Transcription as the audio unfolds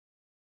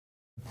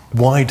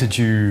Why did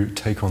you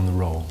take on the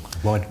role?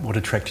 What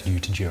attracted you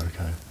to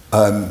Jericho?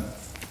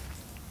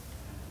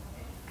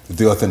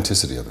 The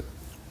authenticity of it.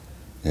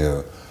 You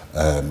know,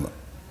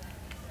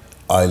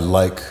 I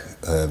like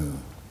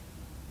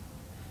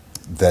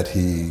that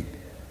he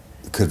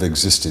could have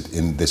existed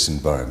in this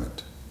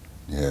environment.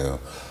 You know,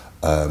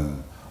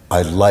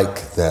 I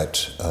like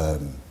that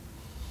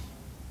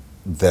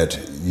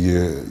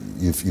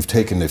you've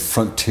taken a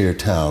frontier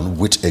town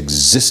which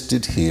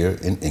existed here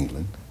in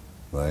England,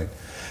 right?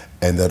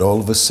 And that all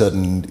of a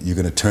sudden you're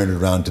going to turn it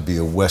around to be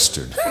a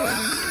Western.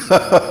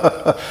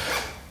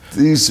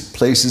 These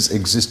places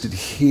existed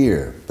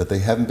here, but they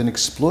haven't been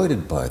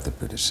exploited by the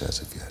British as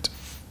of yet.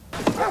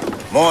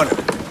 Morning.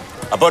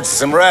 I bought you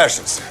some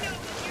rations.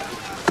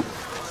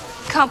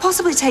 Can't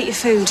possibly take your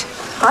food.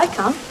 I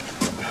can.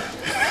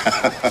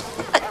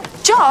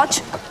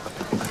 George?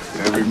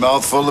 Every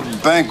mouthful of a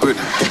banquet.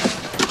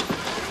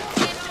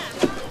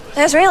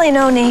 There's really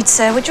no need,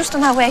 sir. We're just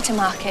on our way to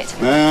market.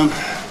 Ma'am,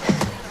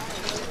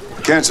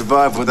 can't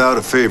survive without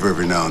a favor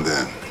every now and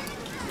then.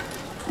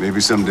 Maybe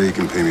someday you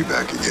can pay me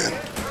back again.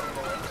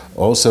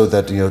 Also,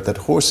 that that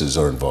horses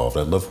are involved.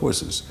 I love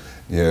horses,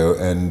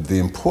 and the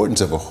importance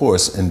of a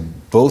horse in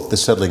both the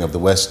settling of the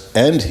West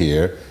and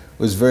here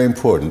was very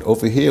important.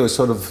 Over here, it was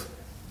sort of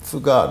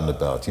forgotten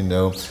about.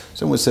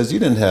 Someone says you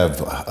didn't have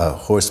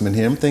horsemen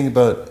here. I'm thinking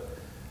about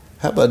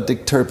how about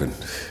Dick Turpin?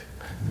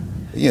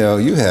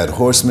 You had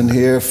horsemen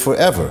here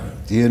forever.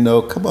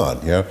 Come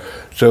on,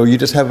 So you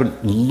just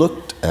haven't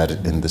looked at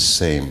it in the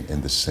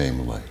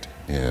same light.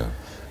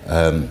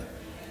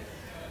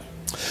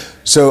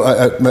 So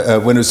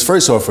when it was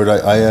first offered,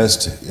 I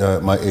asked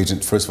my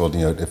agent, first of all,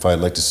 if I'd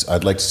like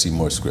to see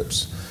more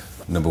scripts.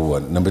 Number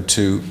one. Number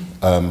two,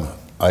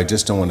 I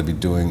just don't want to be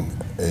doing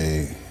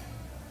a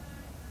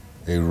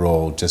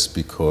role just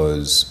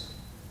because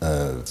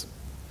of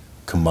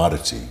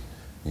commodity.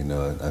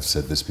 I've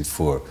said this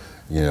before.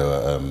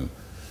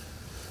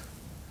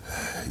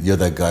 You're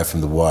that guy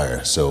from The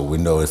Wire, so we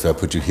know if I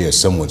put you here,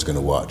 someone's going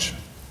to watch.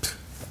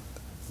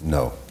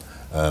 No.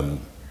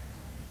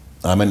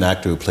 I'm an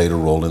actor who played a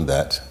role in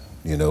that,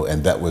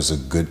 and that was a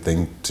good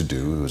thing to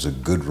do. It was a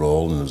good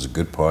role and it was a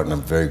good part, and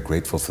I'm very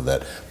grateful for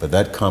that. But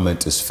that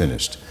comment is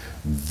finished.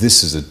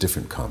 This is a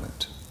different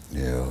comment,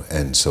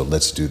 and so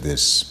let's do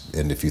this.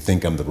 And if you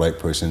think I'm the right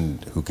person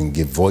who can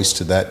give voice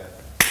to that,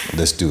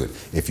 let's do it.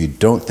 If you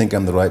don't think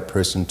I'm the right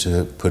person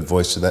to put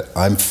voice to that,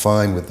 I'm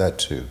fine with that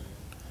too.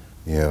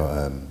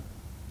 And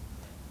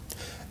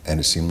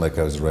it seemed like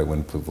I was the right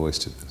one to put voice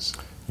to this.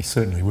 You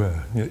certainly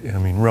were. I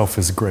mean, Ralph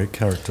is a great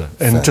character,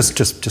 and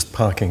just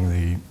parking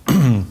the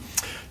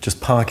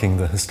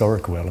the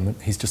historical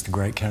element. He's just a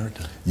great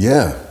character.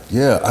 Yeah.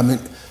 I mean,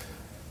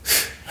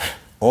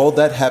 all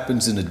that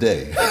happens in a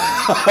day.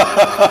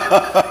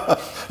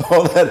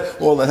 all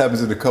that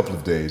happens in a couple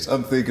of days.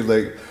 I'm thinking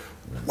like,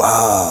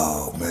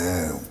 wow,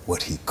 man,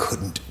 what he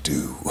couldn't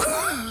do.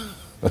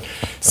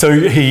 So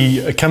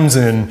he comes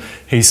in,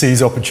 he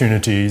sees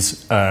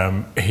opportunities,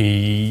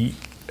 he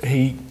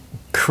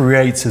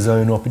creates his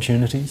own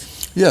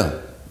opportunities. Yeah.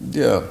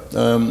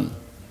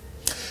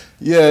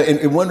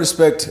 In one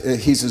respect,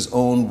 he's his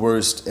own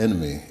worst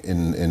enemy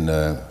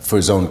for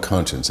his own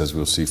conscience, as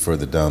we'll see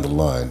further down the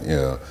line.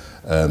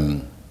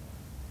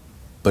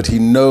 But he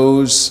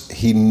knows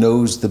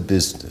the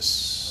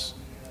business.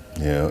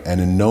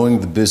 And in knowing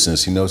the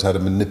business, he knows how to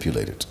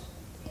manipulate it.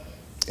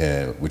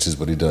 Which is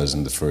what he does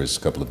in the first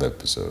couple of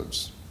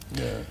episodes.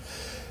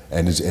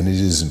 And it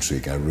is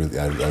intriguing. I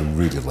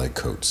really like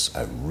Coates.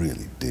 I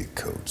really dig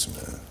Coates,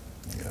 man.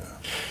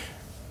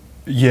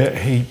 Yeah,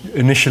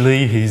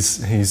 initially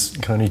he's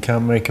kind of, you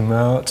can't make him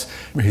out.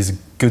 He's a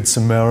good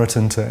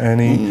Samaritan to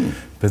Annie,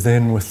 but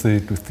then with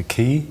the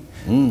key,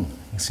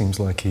 it seems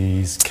like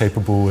he's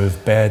capable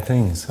of bad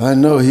things. I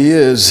know he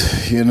is.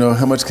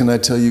 How much can I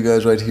tell you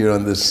guys right here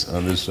on this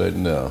right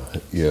now?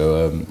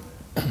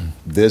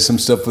 There's some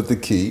stuff with the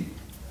key,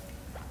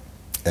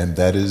 and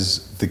that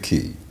is the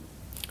key.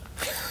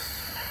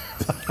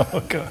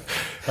 Oh, God.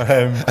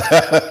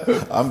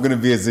 I'm going to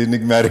be as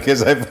enigmatic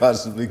as I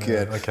possibly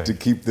can to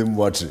keep them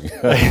watching.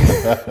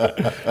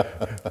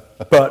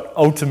 But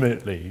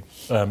ultimately,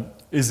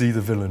 is he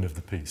the villain of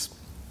the piece?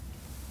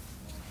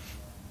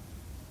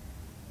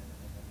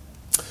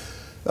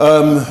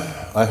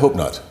 I hope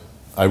not.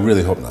 I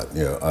really hope not.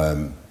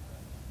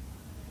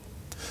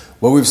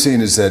 What we've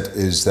seen is that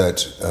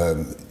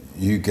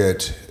you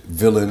get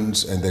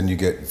villains and then you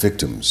get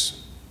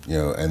victims,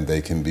 and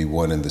they can be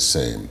one and the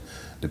same,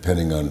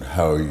 depending on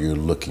how you're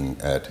looking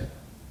at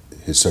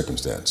his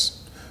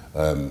circumstance.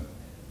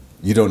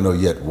 You don't know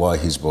yet why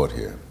he's brought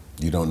here.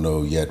 You don't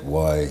know yet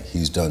why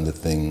he's done the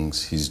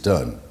things he's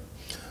done.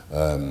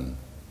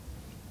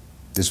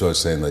 This is what I was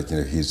saying, like,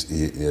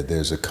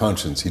 there's a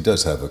conscience. He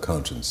does have a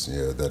conscience,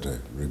 that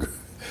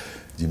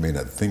you may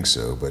not think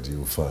so, but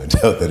you'll find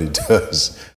out that he does.